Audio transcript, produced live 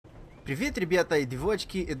Привет, ребята и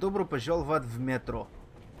девочки, и добро пожаловать в метро.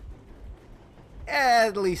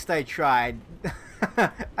 At least I tried.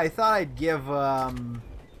 I thought I'd give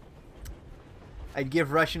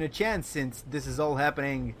Russian a chance since this is all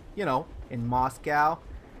happening, you know, in Moscow.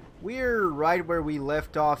 We're right where we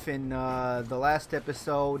left off in the last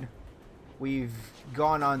episode. We've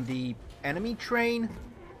gone on the enemy train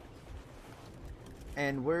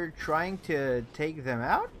and we're trying to take them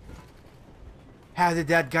out? How did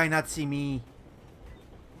that guy not see me?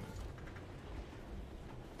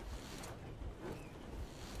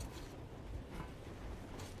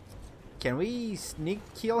 Can we sneak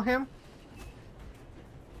kill him?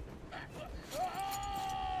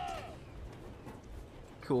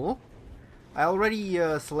 Cool. I already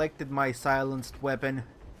selected my silenced weapon.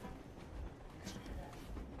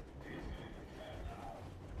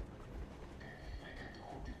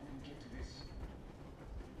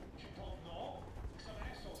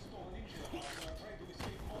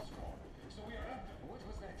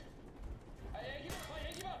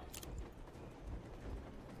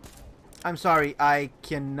 I'm sorry, I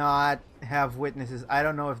cannot have witnesses. I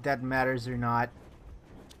don't know if that matters or not.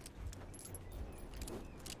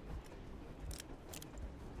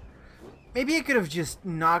 Maybe I could have just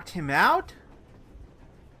knocked him out?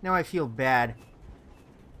 Now I feel bad.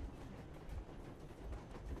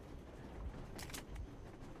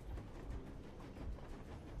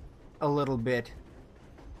 A little bit.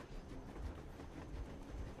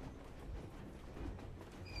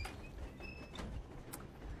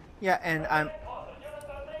 Yeah, and I'm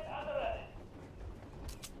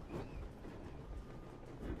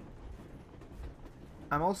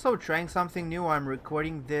also trying something new. I'm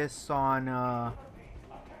recording this on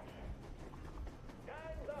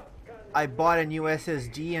I bought a new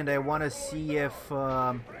SSD and I want to see if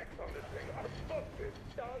I'm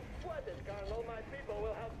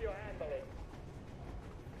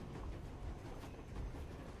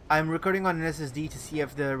recording on an SSD to see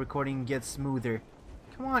if the recording gets smoother.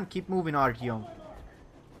 Come on, keep moving, Artyom.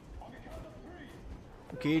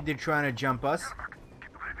 Okay, they're trying to jump us.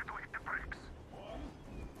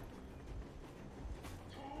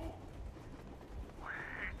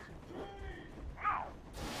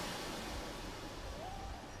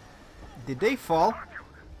 Did they fall?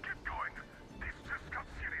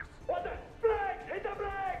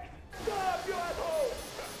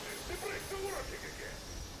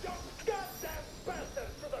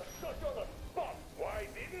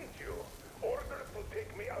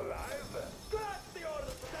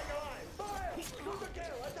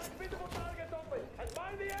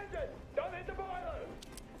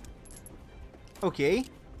 Okay.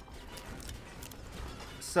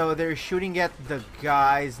 So they're shooting at the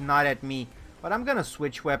guys, not at me. But I'm gonna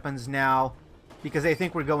switch weapons now because I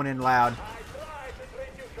think we're going in loud.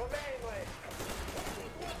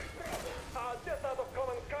 Just out of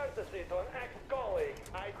common courtesy to an ex-colleague,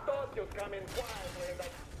 I thought you'd come in quietly and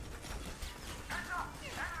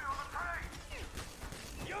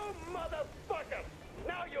You motherfucker!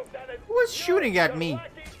 Now you've done it! Who was shooting at me?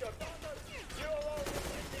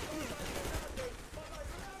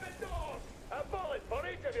 A bullet for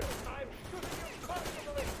each of you! I'm shooting you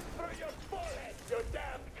personally through your forehead, you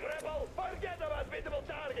damn cripple! Forget about visible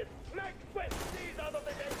targets! Next switch, these out of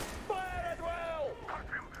the game! Fire at will!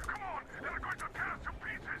 Come on! They're going to tear us to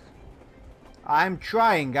pieces! I'm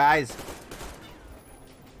trying, guys.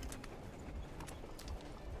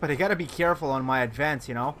 But I gotta be careful on my advance,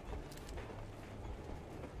 you know?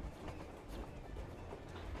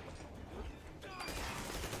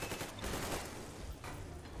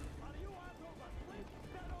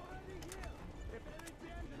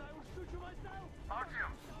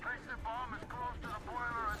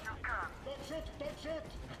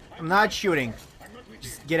 I'm not shooting.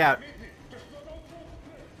 Just get out.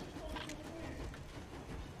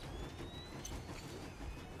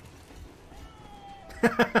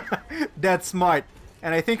 That's smart.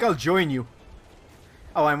 And I think I'll join you.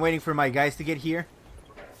 Oh, I'm waiting for my guys to get here.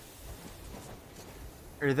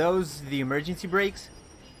 Are those the emergency brakes?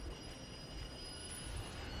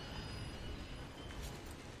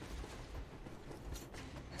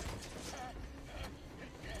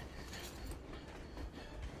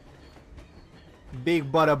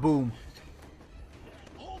 Big bada boom.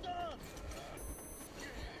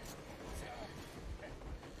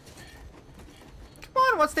 Come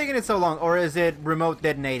on, what's taking it so long? Or is it remote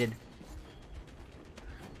detonated?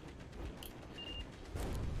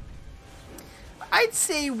 I'd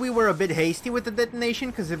say we were a bit hasty with the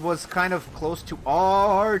detonation because it was kind of close to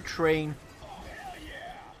our train.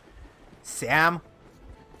 Sam?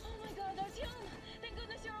 Oh my god, Artyom! Thank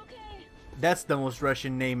goodness you're okay! That's the most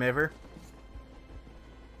Russian name ever.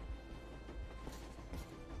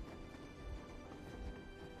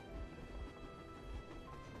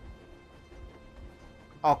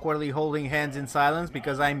 Awkwardly holding hands in silence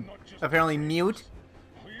because I'm apparently mute.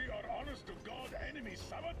 We are honest to God enemy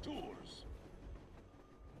saboteurs.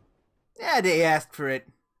 Yeah, they asked for it.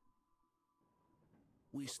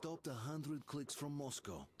 We stopped 100 clicks from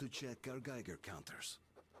Moscow to check our Geiger counters.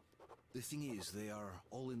 The thing is, they are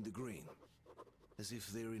all in the green, as if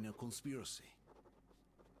they're in a conspiracy.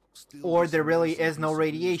 Still, Or there this really recent is no piece of news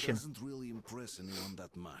radiation. Doesn't really impress anyone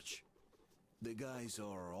that much. The guys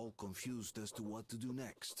are all confused as to what to do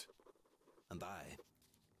next. And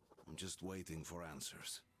I'm just waiting for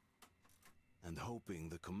answers. And hoping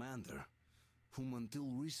the commander, whom until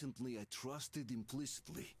recently I trusted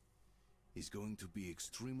implicitly, is going to be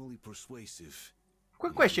extremely persuasive.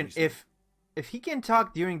 Quick question, if he can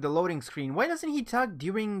talk during the loading screen, why doesn't he talk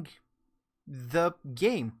during the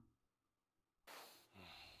game?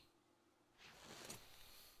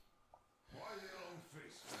 Why the long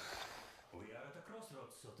face? We are at a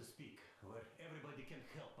crossroads, so to speak, where everybody can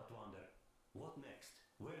help but wonder, what next?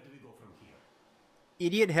 Where do we go from here?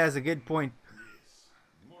 Idiot has a good point. Yes,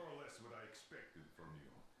 more or less what I expected from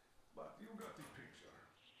you. But you got the picture.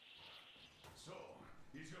 So,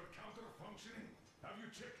 is your counter functioning? Have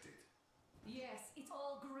you checked it? Yes, it's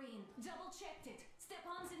all green. Double checked it.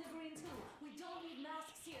 Stepan's in the green too. We don't need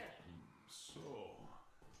masks here. So,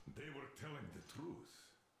 they were telling the truth.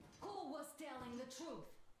 Who was telling the truth?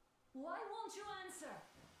 Why won't you answer?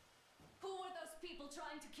 Who were those people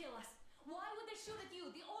trying to kill us? Why would they shoot at you,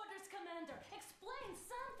 the Order's commander? Explain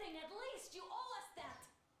something at least. You owe us that.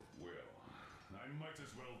 Well, I might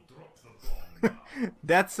as well drop the bomb now.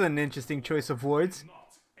 That's an interesting choice of words.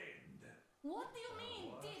 Not end. What do you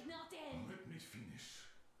mean, did not end? Let me finish.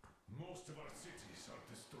 Most of our cities are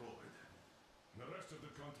destroyed. The rest of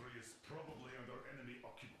the country is probably under enemy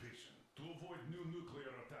occupation. To avoid new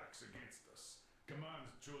nuclear attacks against us,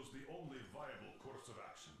 Command chose the only viable course of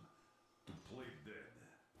action: to play dead.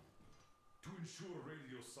 To ensure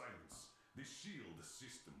radio silence, the SHIELD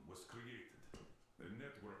system was created. A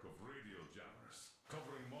network of radio jammers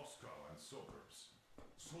covering Moscow and suburbs,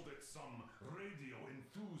 so that some radio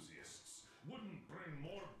enthusiasts wouldn't bring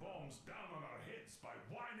more bombs down on our heads by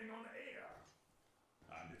whining on air.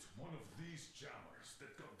 And it's one of these jammers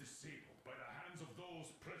that got disabled by the hands of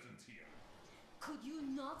those present here. Could you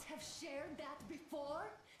not have shared that before?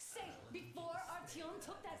 Say, before Artyom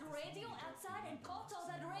took that radio outside and caught all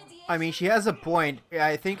that radiation? I mean, she has a point.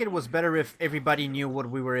 I think it was better if everybody knew what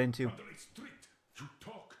we were into. Under a strict, you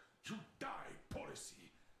talk, you die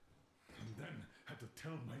policy. And then had to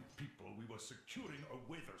tell my people we were securing a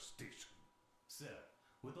weather station. Sir,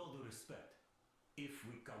 with all due respect, if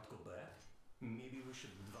we can't go back, maybe we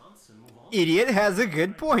should advance and move on? Idiot has a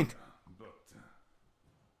good point. But,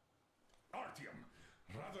 Artyom,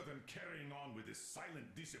 rather than carrying on with this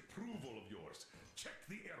silent disapproval of yours, check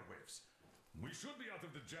the airwaves. We should be out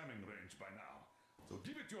of the jamming range by now, so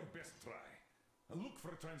give it your best try. And look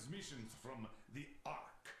for transmissions from the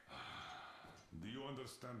Ark. Do you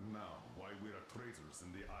understand now why we are traitors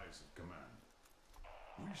in the eyes of Command?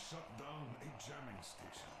 We shut down a jamming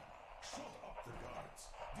station, shot up the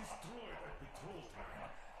guards, destroyed a patrol train,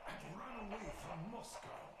 and ran away from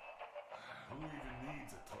Moscow. Who even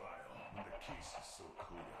needs a trial when the case is so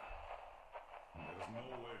clear? There's no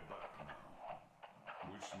way back now,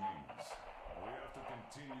 which means we have to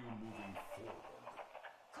continue moving forward.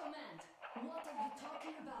 Command, what are you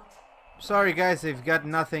talking about? Sorry guys, they've got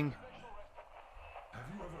nothing. Have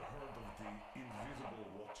you ever heard of the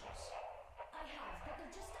Invisible Watchers? I have, but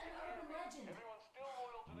they're just an urban legend.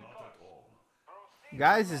 Not at all.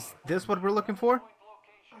 Guys, is this what we're looking for?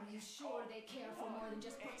 Are you sure they care for more than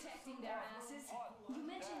just protecting their asses? You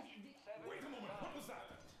mentioned Wait a moment, what was that?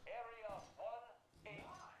 Area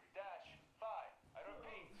 18-5. I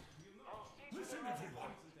repeat. Proceed Listen, to rally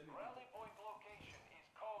everyone. point. Rally point location is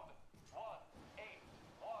code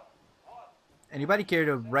 1811. Anybody care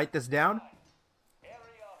to write this down?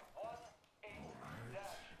 Area 18-5.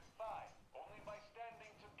 Only by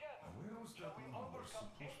standing together Where was shall that we number overcome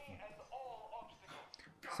supposed any to and all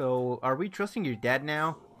obstacles. So, are we trusting your dad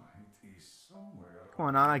now? It is somewhere Come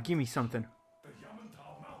on, Anna, give me something. the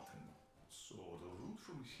Yamantau Mountain. So the route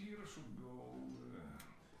from here should go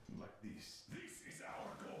like this. This is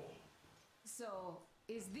our goal. So,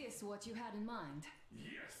 is this what you had in mind?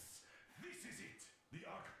 Yes, this is it. The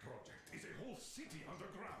Ark project is a whole city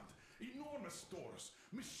underground. Enormous stores,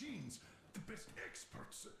 machines, the best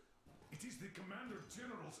experts. It is the Commander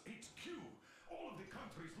General's HQ. All of the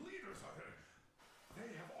country's leaders are there.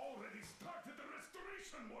 They have already started the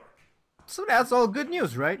restoration work. So that's all good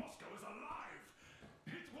news, right? Moscow is alive!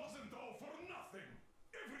 It wasn't all for nothing!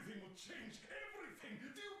 Everything will change! Everything! Do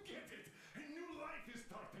you get it? A new life is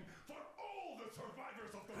starting for all the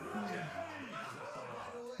survivors of the world!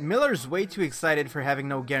 Miller's way too excited for having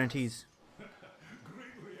no guarantees.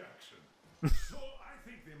 Great reaction. So I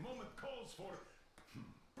think the moment calls for...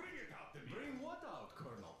 Bring it out to me! Bring what out,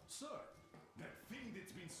 Colonel? Sir? That thing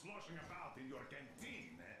that's been sloshing about in your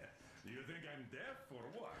canteen. You think I'm deaf or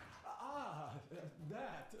what?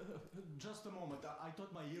 That. Just a moment. I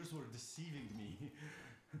thought my ears were deceiving me.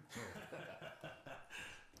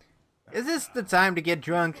 Is this the time to get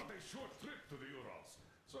drunk? Got a short trip to the Urals,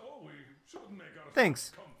 so we should make ourselves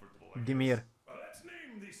Thanks, comfortable, I guess. Dimir. Let's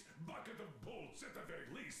name this bucket of bolts at the very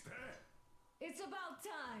least, eh? It's about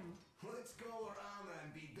time. Let's go around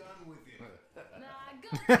and be done with it. Nah, go.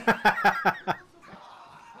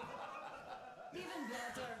 Even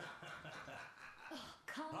better. Oh,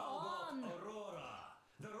 come How on. about Aurora,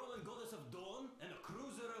 the Roman goddess of dawn, and a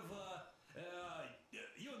cruiser of,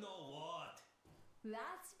 you know what?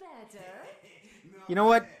 That's better. You know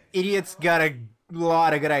what? Idiot's got a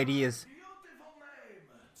lot of good ideas. Beautiful name!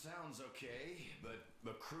 Sounds okay, but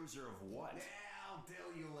the cruiser of what? I'll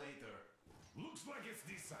tell you later. Looks like it's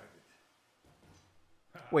decided.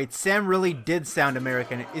 Wait, Sam really did sound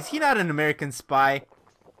American. Is he not an American spy?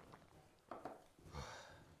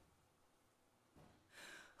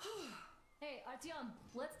 Hey, Artyom,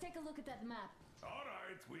 let's take a look at that map.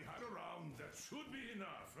 Alright, we had a round. That should be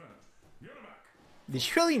enough. Get him back. Did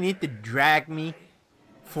you really need to drag me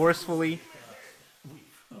forcefully?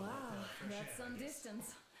 Wow, that's some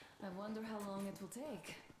distance. I wonder how long it will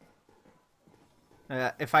take.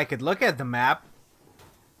 If I could look at the map,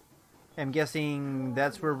 I'm guessing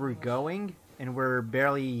that's where we're going, and we're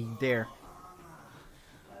barely there.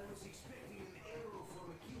 I was expecting an arrow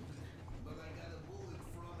from a Cupid, but I got a bullet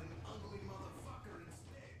from an ugly motherfucker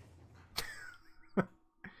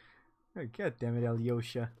instead. God damn it,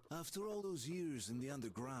 Alyosha. After all those years in the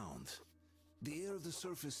underground, the air of the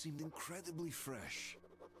surface seemed incredibly fresh,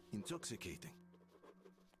 intoxicating.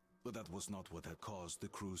 But that was not what had caused the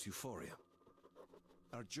crew's euphoria.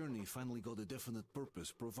 Our journey finally got a definite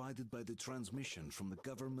purpose provided by the transmission from the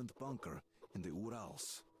government bunker in the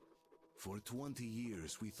Urals. For 20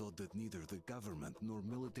 years we thought that neither the government nor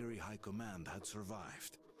military high command had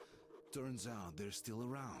survived. Turns out they're still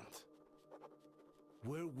around.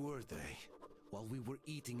 Where were they while we were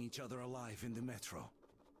eating each other alive in the metro?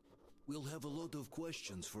 We'll have a lot of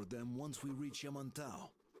questions for them once we reach Yamantau.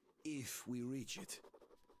 If we reach it.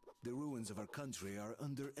 The ruins of our country are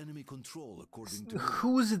under enemy control according to...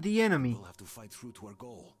 Who's the enemy? We'll have to fight through to our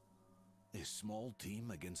goal. A small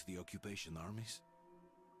team against the occupation armies?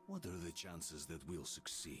 What are the chances that we'll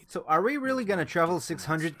succeed? So are we really gonna travel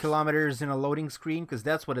 600 kilometers in a loading screen? Because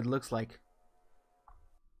that's what it looks like.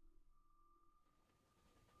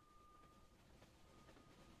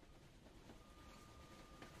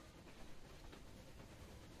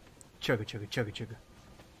 Chugga chugga chugga chugga.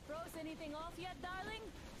 Froze anything off yet, darling?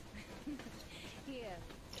 Here,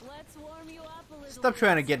 let's warm you up a little. Stop bit.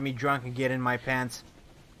 trying to get me drunk and get in my pants.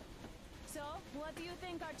 So, what do you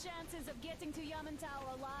think our chances of getting to Yamantau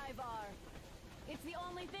alive are? It's the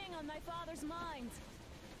only thing on my father's mind.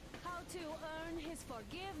 How to earn his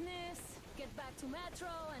forgiveness, get back to Metro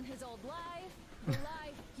and his old life, the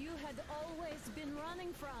life you had always been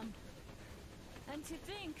running from. And to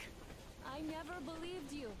think, I never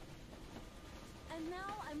believed you. And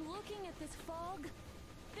now I'm looking at this fog,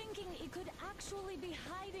 thinking it could actually be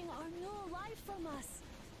hiding our new life from us.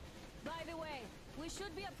 By the way, we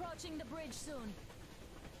should be approaching the bridge soon.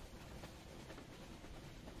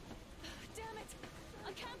 Damn it!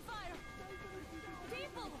 A campfire!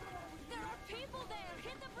 People! There are people there!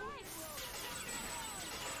 Hit the brakes!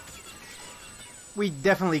 We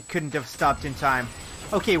definitely couldn't have stopped in time.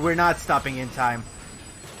 Okay, we're not stopping in time.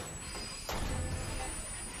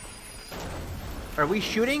 Are we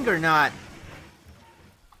shooting or not?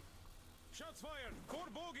 Shots fired! 4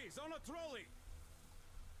 bogies on a trolley!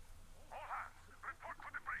 All hands, report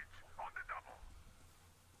to the bridge, on the double!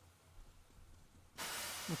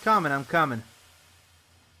 I'm coming, I'm coming.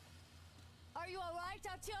 Are you alright,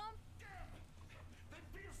 Artyom? They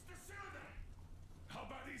pierced the cylinder! How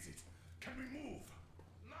bad is it? Can we move?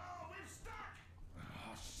 No, we're stuck!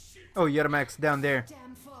 Ah, shit! Oh, Yermak's down there.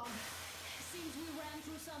 Damn fog. Seems we ran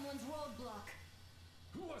through someone's roadblock.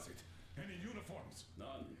 Who was it? Any uniforms?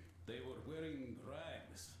 None. They were wearing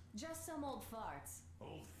rags. Just some old farts.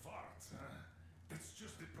 Old farts, huh? That's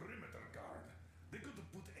just the perimeter guard. They could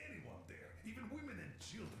have put anyone there, even women and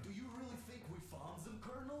children. Do you really think we found them,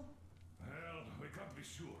 Colonel? Well, we can't be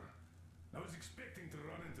sure. I was expecting to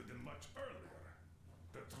run into them much earlier.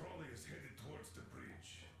 The trolley is headed towards the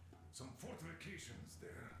bridge. Some fortifications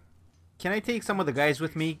there. Can I take some of the guys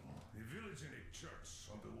with me? A village and a church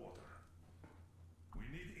on the water. We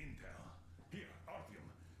need intel. Here, Artyom.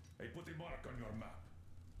 I put a mark on your map.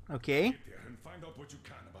 Okay. Get there and find out what you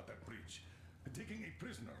can about that bridge. Taking a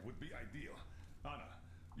prisoner would be ideal. Anna,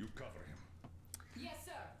 you cover him. Yes,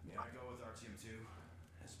 sir. Yeah, I go with Artyom too.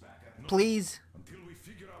 As backup. No, Please. until we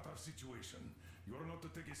figure out our situation, you are not to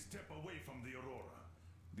take a step away from the Aurora.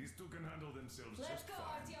 These two can handle themselves Let's just go,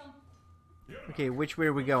 fine. Artyom. Okay, which way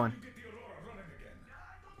are we going? You get the Aurora running again.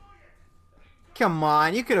 Come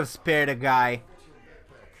on, you could have spared a guy.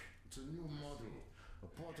 It's a new model, a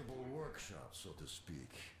portable workshop, so to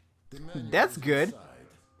speak. The manual That's is good. inside.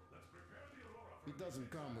 It doesn't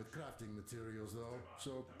come with crafting materials though,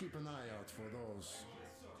 so keep an eye out for those.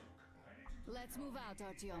 Let's move out,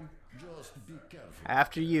 Artyom. Just be careful.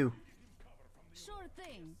 After you. Sure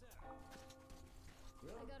thing.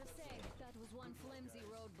 I gotta say, that was one flimsy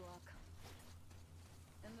roadblock.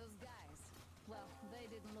 And those guys, well, they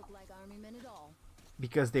didn't look like army men at all.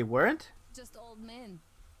 Because they weren't? Just old men.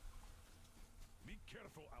 Be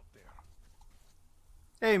careful out there.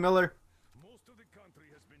 Hey, Miller. Most of the country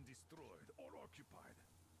has been destroyed or occupied.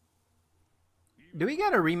 Do we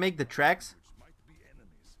gotta remake the tracks? Which might be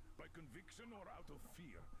enemies, by conviction or out of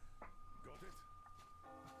fear. Got it?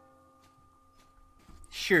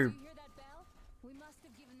 Sure. Do you hear that bell? We must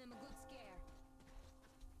have given them a good scare.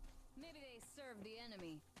 Maybe they served the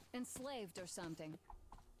enemy. Enslaved or something.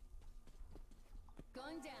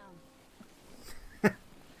 Going down. Haha,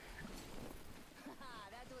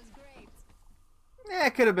 that was great. Yeah,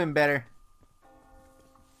 it could have been better.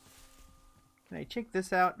 Can I check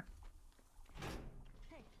this out?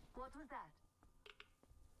 Hey, what was that?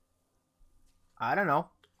 I don't know.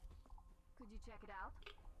 Could you check it out?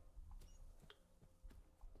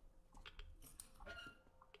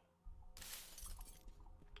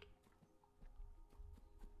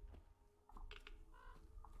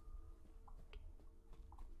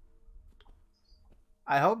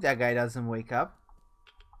 I hope that guy doesn't wake up.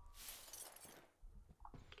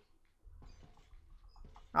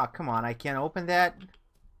 Oh, come on, I can't open that.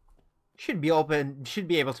 Should be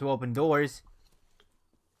able to open doors.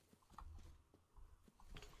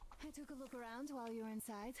 I took a look around while you were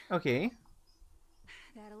inside. Okay.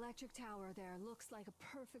 That electric tower there looks like a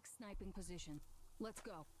perfect sniping position. Let's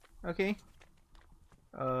go. Okay.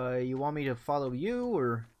 You want me to follow you,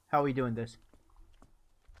 or how are we doing this?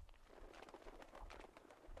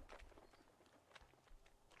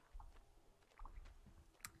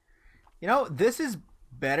 You know, this is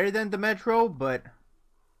better than the Metro, but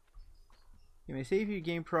you may save your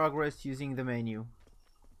game progress using the menu.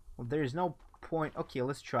 Well, there's no point. Okay,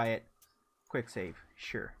 let's try it. Quick save.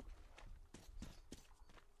 Sure.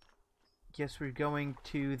 Guess we're going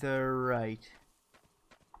to the right.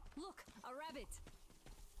 Look, a rabbit.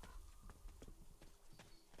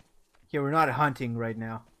 Yeah, we're not hunting right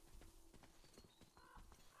now.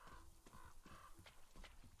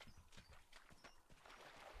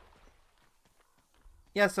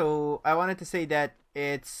 Yeah, so I wanted to say that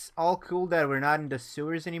it's all cool that we're not in the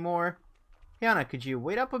sewers anymore. Yana, could you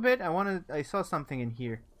wait up a bit? I saw something in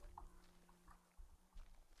here.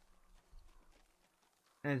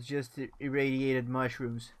 And it's just irradiated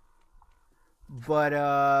mushrooms.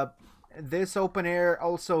 But this open air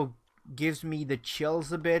also gives me the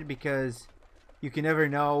chills a bit because you can never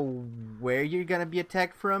know where you're gonna be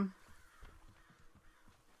attacked from.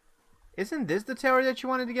 Isn't this the tower that you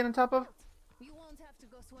wanted to get on top of? You won't have to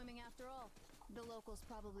go swimming after all. The locals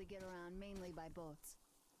probably get around mainly by boats.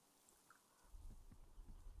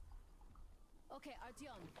 Okay,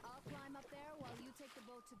 Artyom, I'll climb up there while you take the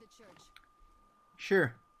boat to the church.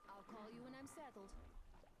 Sure. I'll call you when I'm settled.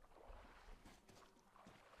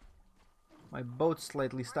 My boat's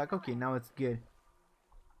slightly stuck. Okay, now it's good.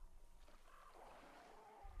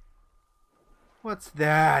 What's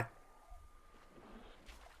that?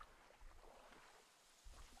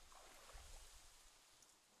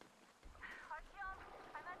 Artyom,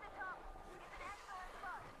 I'm at the top. It's an excellent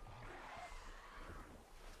spot.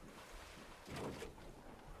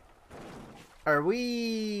 Are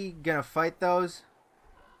we gonna fight those?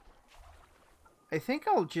 I think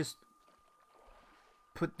I'll just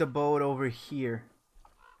put the boat over here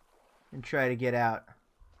and try to get out.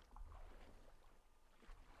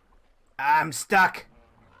 I'm stuck.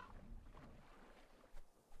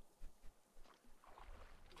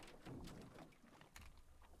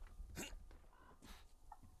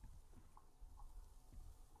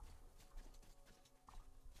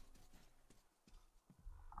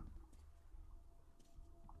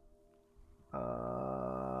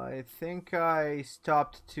 I think I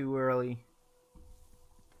stopped too early.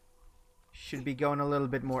 Should be going a little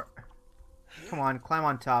bit more. Come on, climb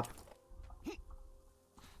on top.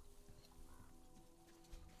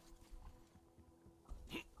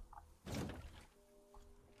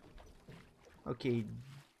 Okay.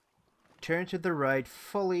 Turn to the right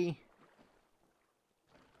fully.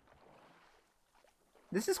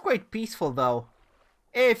 This is quite peaceful though.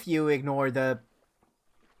 If you ignore the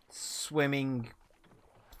swimming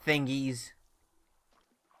thingies.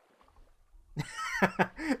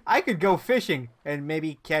 I could go fishing and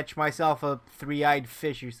maybe catch myself a three-eyed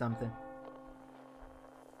fish or something.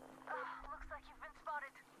 Looks like you've been spotted.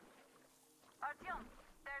 Artyom,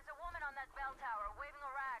 there's a woman on that bell tower waving a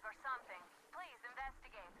rag or something. Please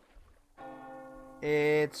investigate.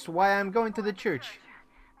 It's why I'm going to the church.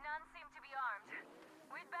 None seem to be armed.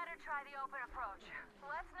 We'd better try the open approach.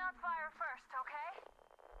 Let's not fire first, okay?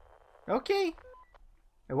 Okay.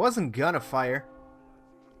 I wasn't gonna fire.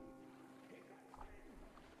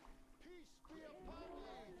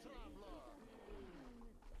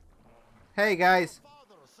 Hey guys.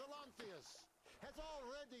 Father Salantius has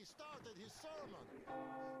already started his sermon. Just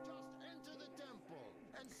enter the temple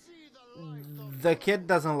and see the light of The kid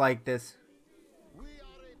doesn't like this. We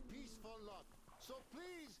are a peaceful lot, so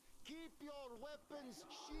please keep your weapons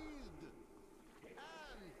sheathed.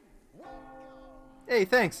 And welcome. Hey,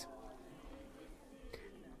 thanks.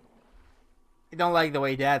 I don't like the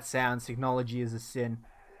way that sounds. Technology is a sin.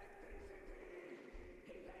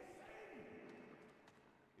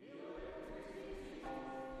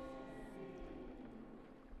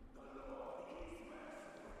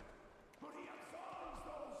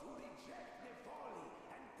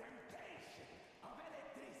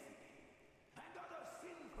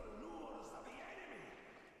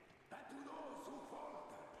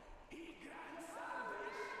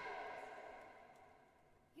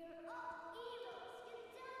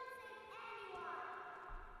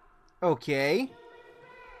 Okay.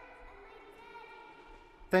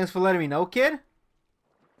 Thanks for letting me know, kid.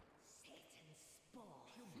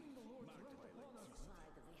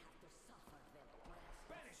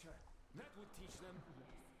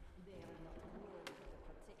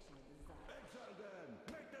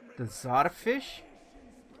 The Zarfish?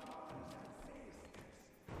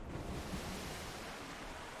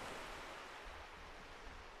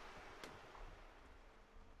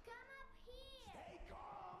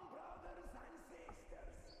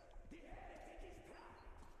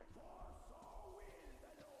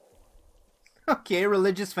 Okay,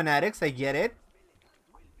 religious fanatics, I get it.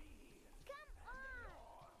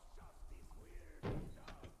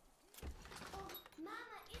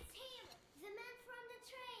 Mama, it's him! The man from the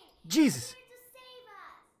train! Jesus! He's here to save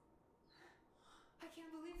us! I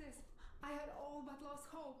can't believe this. I had all but lost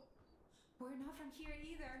hope. We're not from here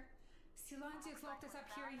either. Silantius locked us up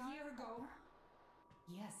here a year ago.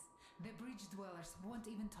 Yes, the bridge dwellers won't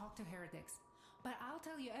even talk to heretics. But I'll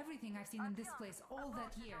tell you everything I've seen in this place all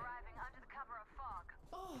that year. Arriving under the cover of fog.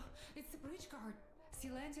 Oh, it's the bridge guard.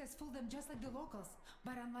 Silantius fooled them just like the locals.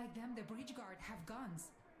 But unlike them, the bridge guard have guns.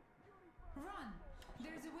 Run!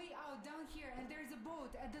 There's a way out down here and there's a boat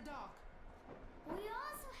at the dock. We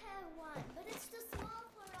also have one, but it's too small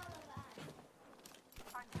for all of us.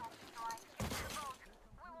 Artyom, right. Get to the boat.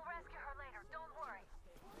 We will rescue her later. Don't worry.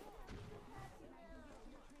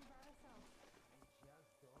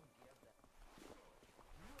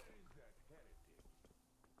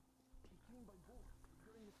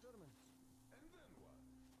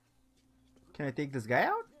 Can I take this guy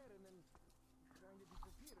out?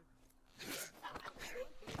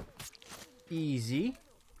 Easy.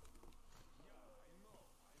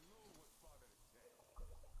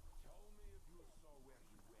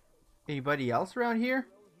 Anybody else around here?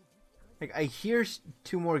 Like, I hear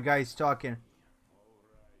two more guys talking.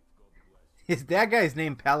 Is that guy's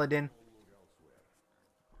name Paladin?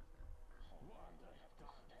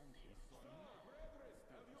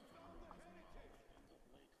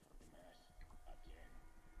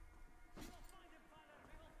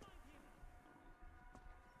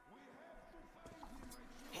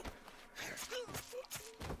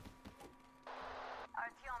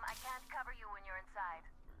 Artyom, I can't cover you when you're inside.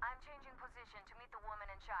 I'm changing position to meet the woman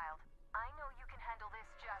and child. I know you can handle this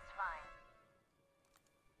just fine.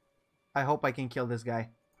 I hope I can kill this guy.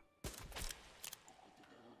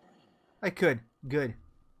 I could. Good.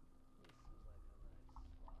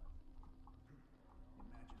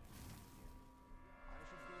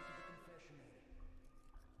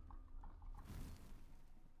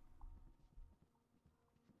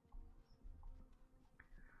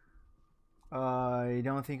 I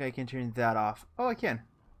don't think I can turn that off. Oh, I can.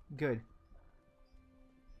 Good.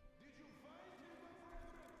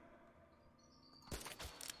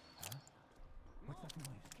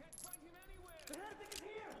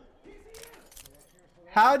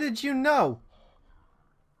 How did you know?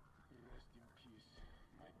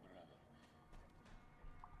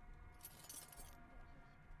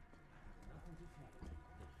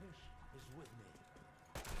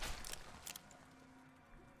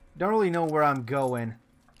 Don't really know where I'm going.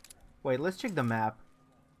 Wait, let's check the map.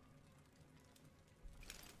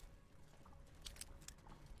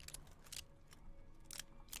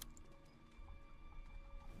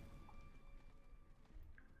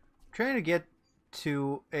 Trying to get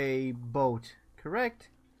to a boat, correct?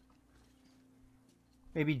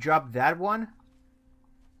 Maybe drop that one?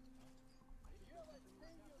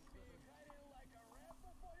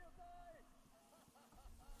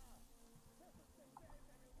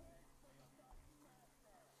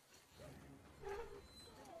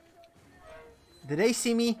 Did they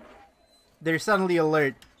see me? They're suddenly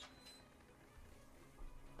alert.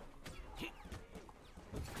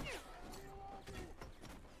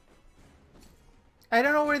 I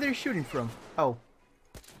don't know where they're shooting from. Oh.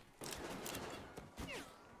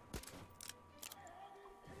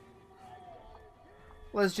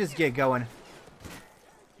 Let's just get going.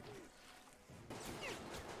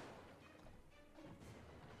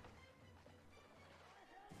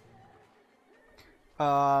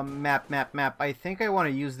 Map. I think I want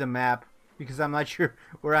to use the map because I'm not sure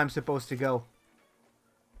where I'm supposed to go.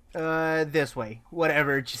 This way.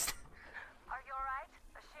 Whatever, just... Are you alright?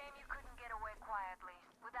 A shame you couldn't get away quietly,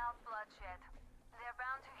 without bloodshed. They're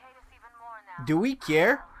bound to hate us even more now. Do we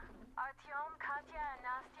care? Artyom, Katya, and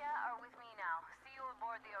Nastya are with me now. See you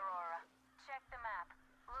aboard the Aurora. Check the map.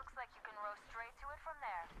 Looks like you can row straight to it from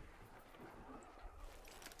there.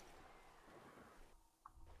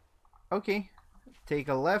 Okay. Take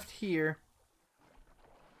a left here.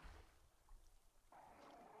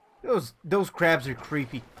 Those crabs are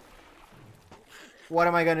creepy. What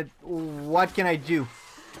am I gonna... What can I do?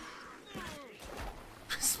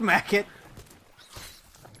 Smack it.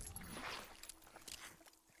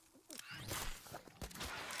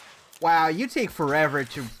 Wow, you take forever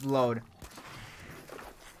to load.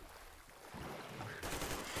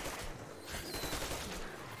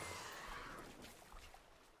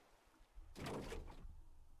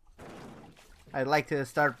 I'd like to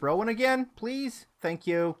start rowing again, please. Thank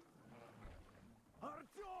you.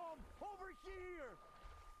 Artyom, over here!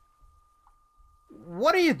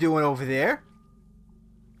 What are you doing over there?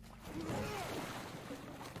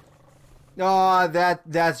 Oh,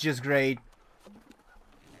 that's just great.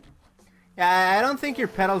 I don't think your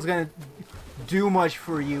pedal's gonna do much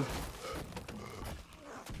for you.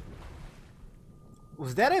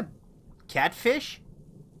 Was that a catfish?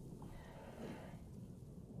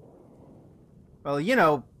 Well, you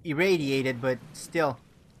know, irradiated, but still.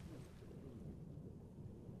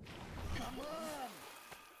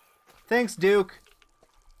 Thanks, Duke.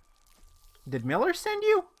 Did Miller send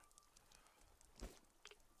you?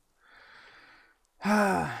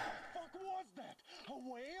 What was that? A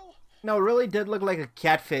whale? No, it really did look like a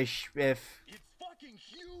catfish, if... It's fucking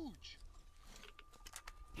huge!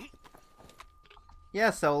 Yeah,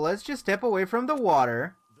 so let's just step away from the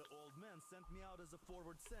water. The old man sent me out as a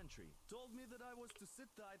forward sentry. Told me that I was to sit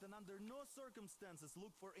tight and under no circumstances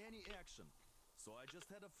look for any action. So I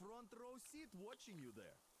just had a front row seat watching you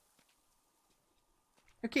there.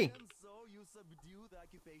 Okay. And so you subdue the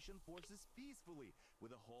occupation forces peacefully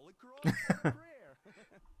with a holy cross and prayer.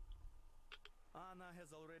 Anna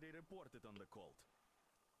has already reported on the cult.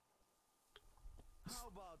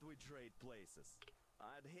 How about we trade places?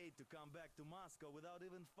 I'd hate to come back to Moscow without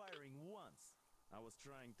even firing once. I was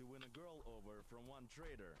trying to win a girl over from one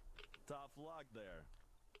traitor. Tough luck there.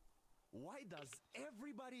 Why does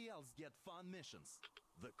everybody else get fun missions?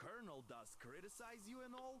 The Colonel does criticize you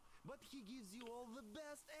and all, but he gives you all the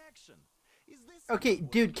best action. Is this Okay,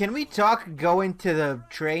 dude, can we talk going to the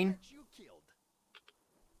train? you killed?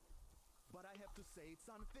 But I have to say it's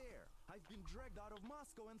unfair. I've been dragged out of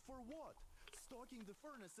Moscow, and for what? Stalking the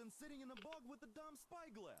furnace and sitting in a bog with a dumb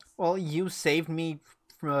spyglass. Well, you saved me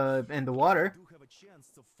from, in the water. I do have a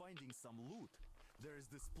chance of finding some loot. There is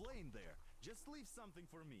this plane there. Just leave something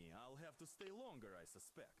for me. I'll have to stay longer, I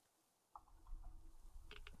suspect.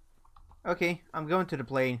 Okay, I'm going to the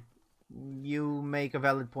plane. You make a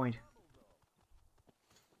valid point.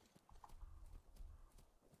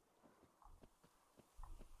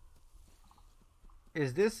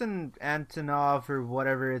 Is this an Antonov or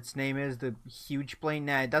whatever its name is, the huge plane?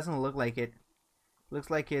 Nah, it doesn't look like it.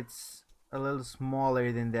 Looks like it's a little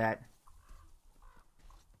smaller than that.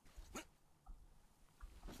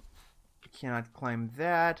 Cannot climb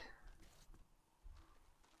that.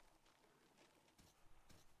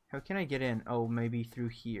 How can I get in? Oh, maybe through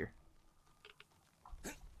here.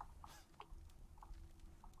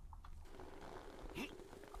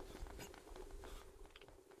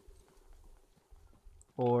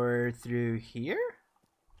 enter through here?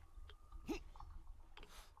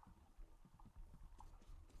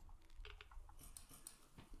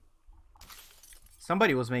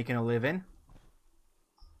 Somebody was making a living.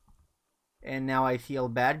 And now I feel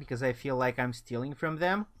bad because I feel like I'm stealing from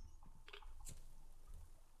them.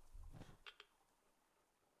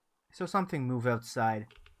 So something move outside.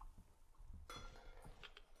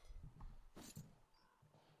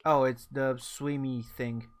 Oh, it's the swimmy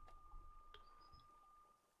thing.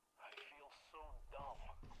 I feel so dumb.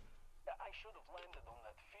 I should have landed on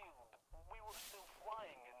that field. We were still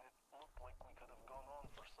flying and it looked like we could have gone on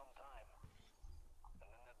for some time. And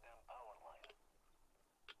then that damn power line.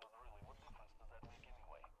 But really, what difference does that make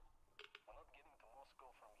anyway? We're not getting to Moscow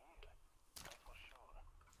from here. That's for sure.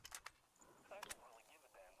 I don't really give a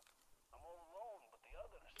damn. I'm all alone, but the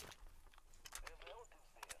others, they have relatives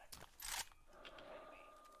there. Maybe.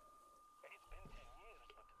 It's been 10 years,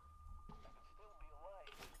 but I could still be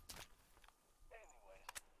alive.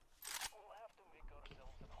 Anyways, we'll have to make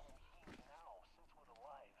ourselves at home here now, since we're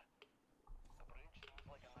alive. The bridge seems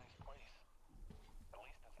like a nice place. At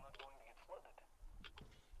least it's not going to get flooded.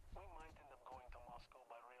 We might end up going to Moscow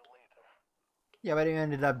by rail later. Yeah, but he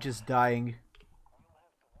ended up just dying.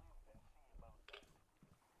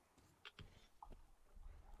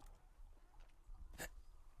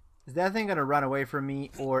 Is that thing gonna run away from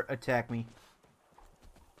me or attack me?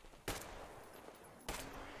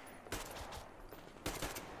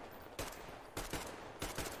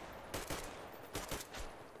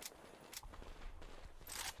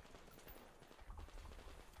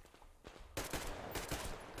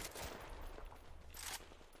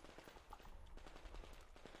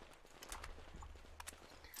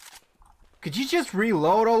 Could you just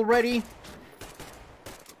reload already?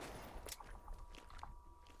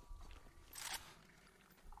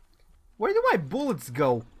 Where do my bullets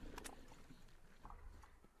go?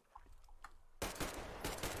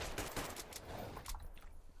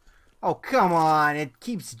 Oh, come on. It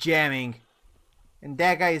keeps jamming. And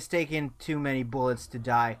that guy is taking too many bullets to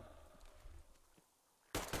die.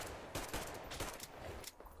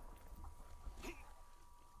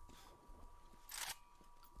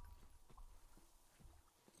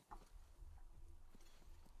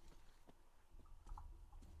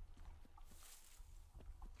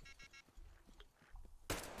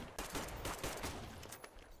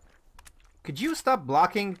 Could you stop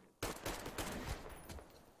blocking?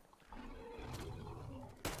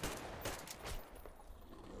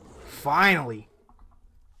 Finally!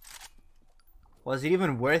 Was it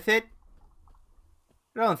even worth it?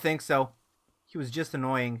 I don't think so. He was just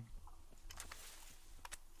annoying.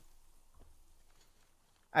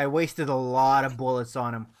 I wasted a lot of bullets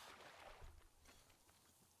on him.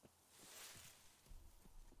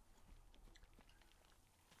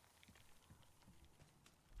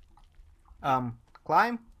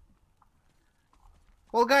 Climb?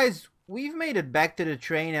 Well, guys, we've made it back to the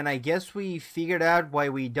train, and I guess we figured out why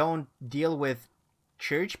we don't deal with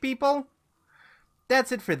church people.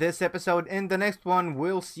 That's it for this episode. In the next one,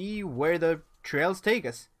 we'll see where the trails take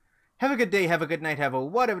us. Have a good day, have a good night, have a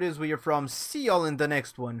whatever it is where you're from. See y'all in the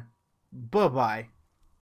next one. Bye-bye.